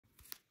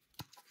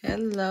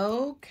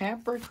Hello,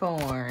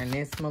 Capricorn.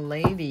 It's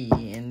Malady,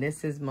 and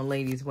this is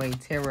Malady's Way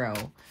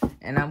Tarot.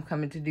 And I'm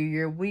coming to do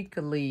your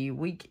weekly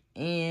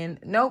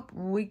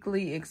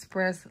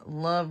express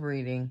love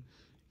reading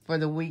for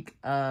the week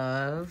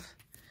of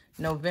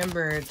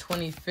November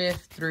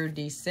 25th through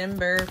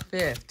December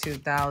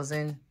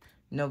 5th,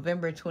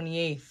 November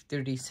 28th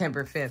through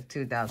December 5th,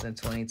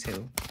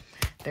 2022.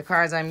 The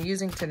cards I'm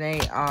using today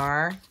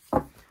are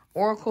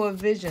Oracle of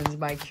Visions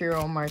by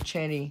Kiro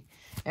Marchetti.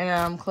 And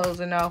I'm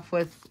closing off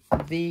with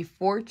the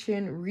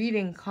Fortune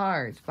Reading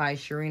Cards by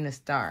Sharina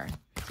Starr.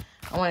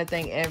 I want to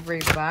thank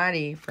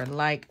everybody for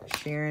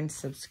sharing,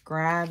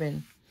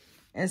 subscribing,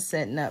 and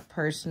setting up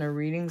personal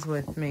readings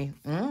with me.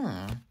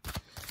 All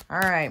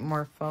right,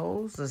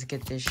 Morphos, let's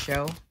get this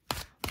show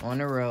on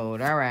the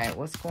road. All right,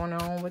 what's going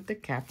on with the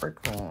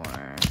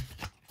Capricorn?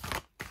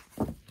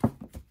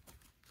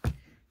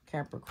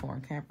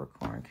 Capricorn.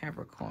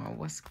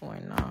 What's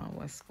going on?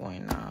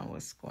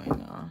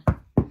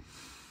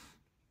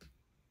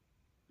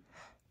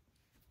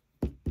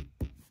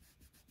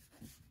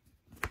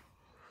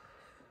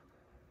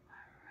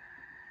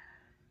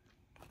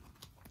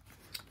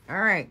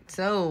 All right,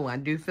 so I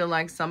do feel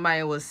like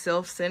somebody was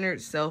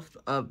self-centered,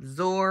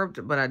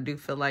 self-absorbed, but I do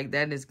feel like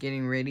that is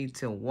getting ready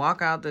to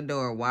walk out the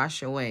door,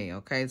 wash away,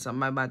 okay?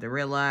 Somebody about to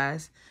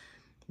realize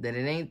that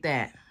it ain't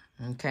that,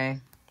 okay?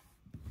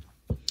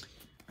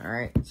 All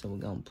right, so we're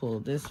going to pull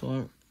this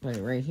one, put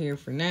it right here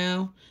for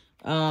now.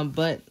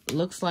 But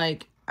looks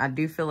like I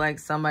do feel like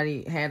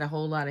somebody had a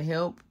whole lot of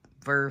help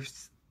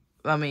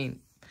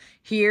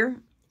here.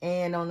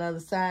 And on the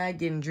other side,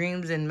 getting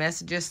dreams and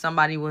messages,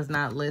 somebody was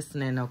not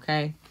listening,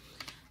 okay?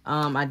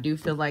 I do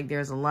feel like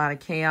there's a lot of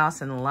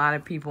chaos and a lot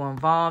of people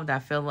involved. I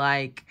feel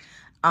like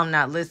I'm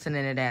not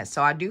listening to that.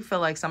 So I do feel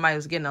like somebody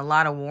was getting a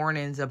lot of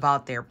warnings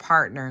about their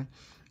partner,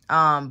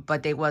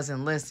 but they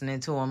wasn't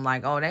listening to them.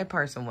 Like, oh, that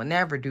person would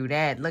never do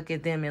that. Look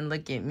at them and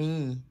look at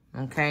me,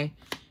 okay?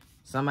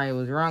 Somebody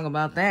was wrong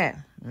about that,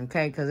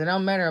 okay? Because it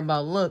don't matter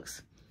about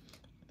looks,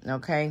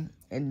 okay?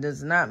 It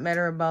does not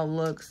matter about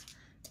looks.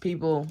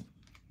 People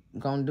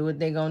gonna do what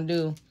they gonna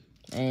do,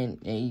 and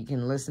you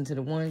can listen to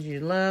the ones you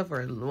love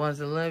or the ones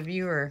that love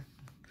you, or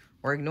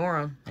ignore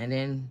them, and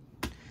then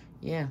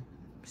yeah,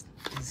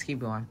 just keep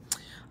going.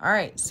 All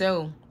right,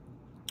 so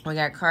we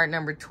got card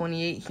number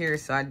 28 here.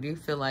 So I do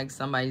feel like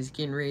somebody's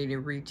getting ready to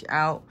reach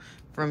out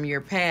from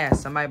your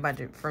past.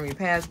 Somebody from your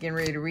past getting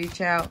ready to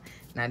reach out,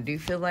 and I do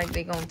feel like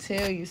they're gonna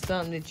tell you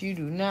something that you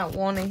do not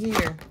want to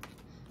hear,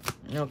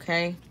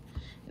 okay?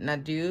 And I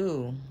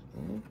do,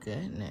 oh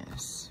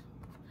goodness.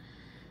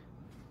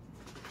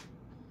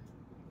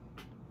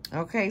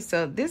 Okay,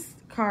 so this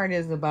card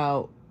is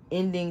about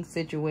ending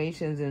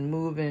situations and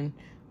moving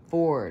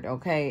forward,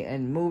 okay?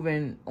 And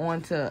moving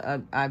on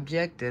to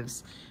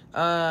objectives,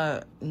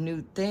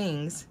 new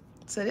things.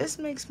 So this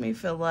makes me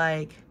feel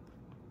like,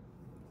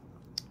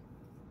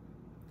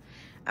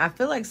 I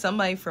feel like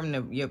somebody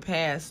from your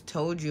past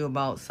told you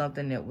about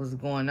something that was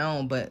going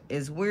on, but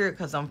it's weird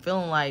because I'm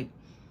feeling like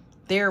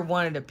they're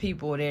one of the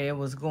people that it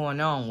was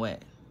going on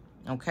with,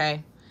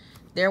 okay?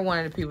 They're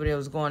one of the people that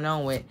was going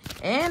on with.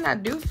 And I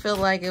do feel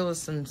like it was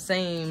some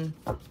same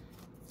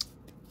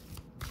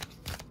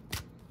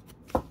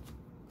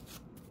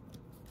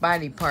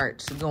body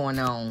parts going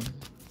on,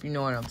 if you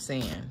know what I'm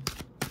saying.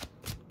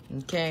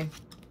 Okay?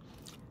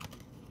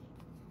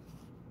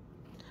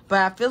 But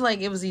I feel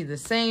like it was either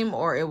same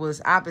or it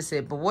was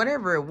opposite. But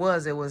whatever it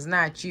was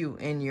not you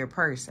and your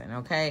person,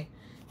 okay?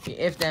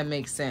 If that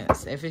makes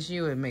sense. If it's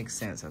you, it makes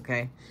sense,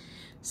 okay?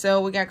 So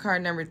we got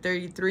card number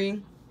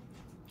 33.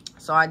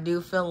 So I do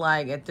feel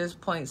like at this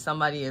point,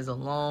 somebody is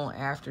alone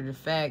after the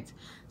fact.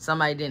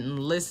 Somebody didn't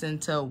listen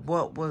to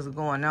what was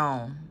going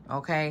on,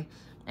 okay?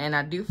 And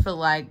I do feel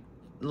like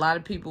a lot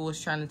of people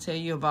was trying to tell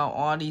you about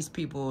all these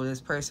people this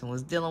person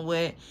was dealing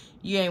with.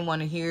 You ain't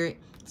want to hear it.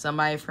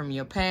 Somebody from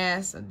your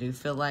past. I do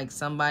feel like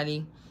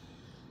somebody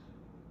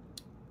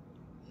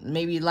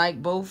maybe like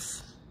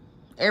both,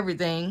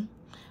 everything.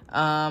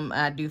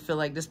 I do feel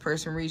like this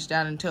person reached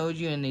out and told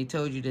you, and they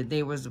told you that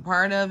they was a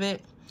part of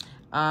it.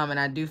 And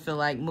I do feel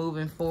like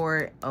moving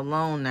forward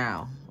alone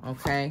now,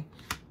 okay?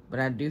 But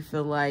I do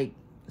feel like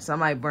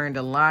somebody burned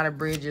a lot of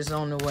bridges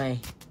on the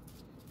way.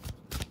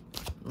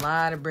 A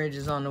lot of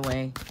bridges on the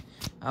way,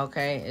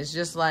 okay? It's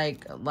just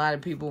like a lot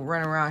of people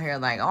running around here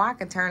like, oh, I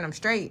can turn them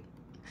straight.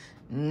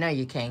 No,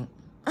 you can't.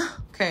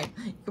 Okay,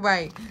 you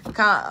probably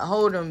can't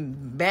hold them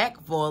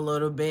back for a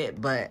little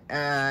bit, but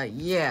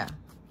yeah,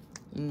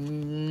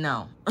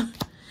 no.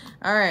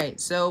 All right,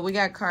 so we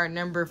got card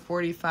number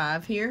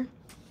 45 here.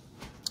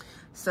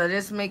 So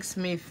this makes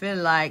me feel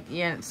like,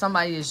 yeah,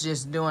 somebody is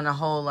just doing a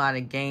whole lot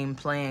of game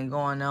playing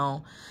going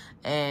on.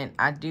 And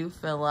I do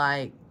feel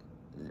like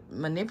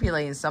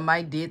manipulating.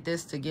 Somebody did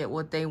this to get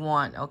what they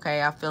want,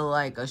 okay? I feel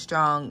like a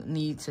strong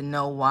need to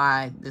know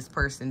why this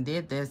person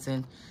did this,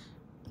 and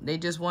they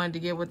just wanted to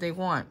get what they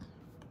want.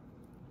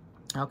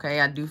 Okay,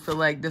 I do feel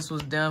like this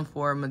was done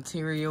for a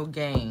material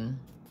gain.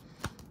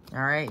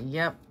 All right,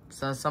 yep.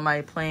 So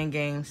somebody playing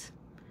games.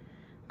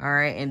 All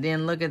right, and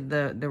then look at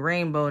the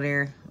rainbow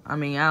there. I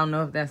mean, I don't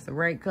know if that's the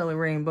right color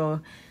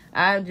rainbow.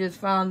 I just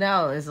found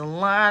out there's a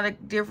lot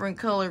of different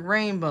colored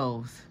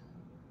rainbows.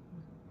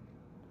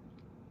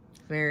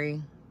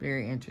 Very,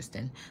 very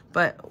interesting.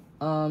 But,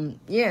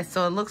 yeah,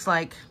 so it looks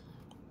like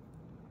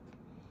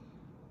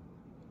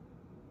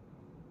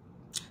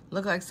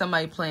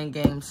somebody playing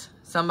games.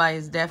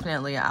 Somebody's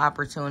definitely an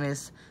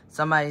opportunist.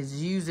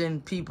 Somebody's using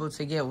people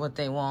to get what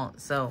they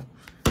want. So,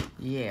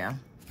 yeah.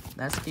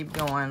 Let's keep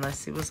going. Let's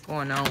see what's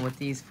going on with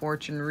these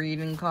fortune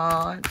reading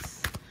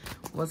cards.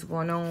 What's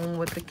going on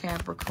with the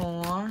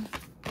Capricorn?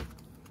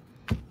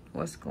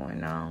 What's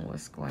going on?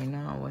 What's going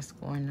on? What's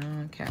going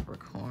on,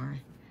 Capricorn?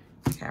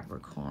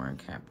 Capricorn,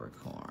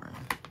 Capricorn.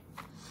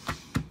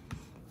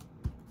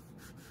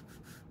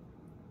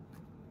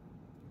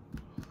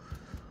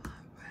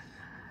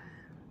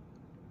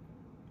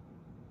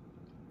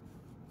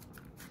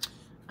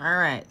 All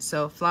right,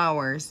 so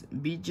flowers,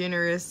 be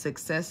generous,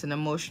 success and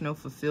emotional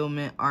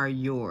fulfillment are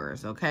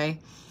yours, okay?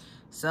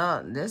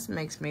 So this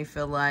makes me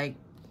feel like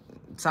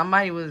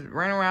somebody was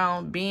running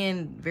around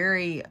being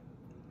very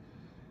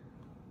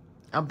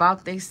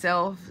about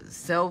themselves,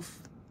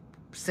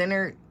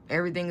 self-centered.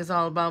 Everything is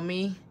all about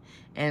me.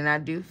 And I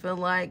do feel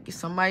like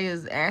somebody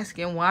is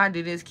asking, why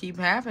did this keep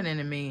happening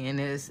to me?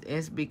 And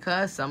it's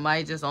because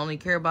somebody just only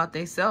care about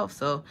themselves.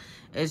 So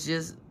it's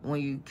just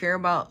when you care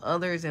about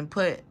others and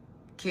put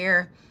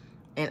care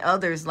in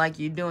others like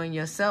you're doing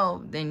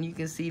yourself, then you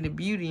can see the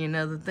beauty in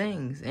other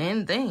things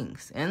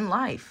in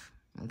life.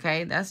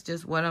 Okay, that's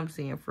just what I'm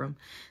seeing from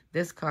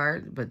this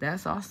card, but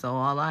that's also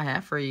all I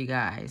have for you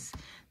guys.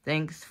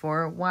 Thanks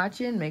for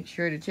watching. Make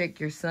sure to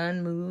check your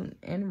sun, moon,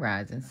 and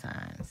rising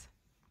signs.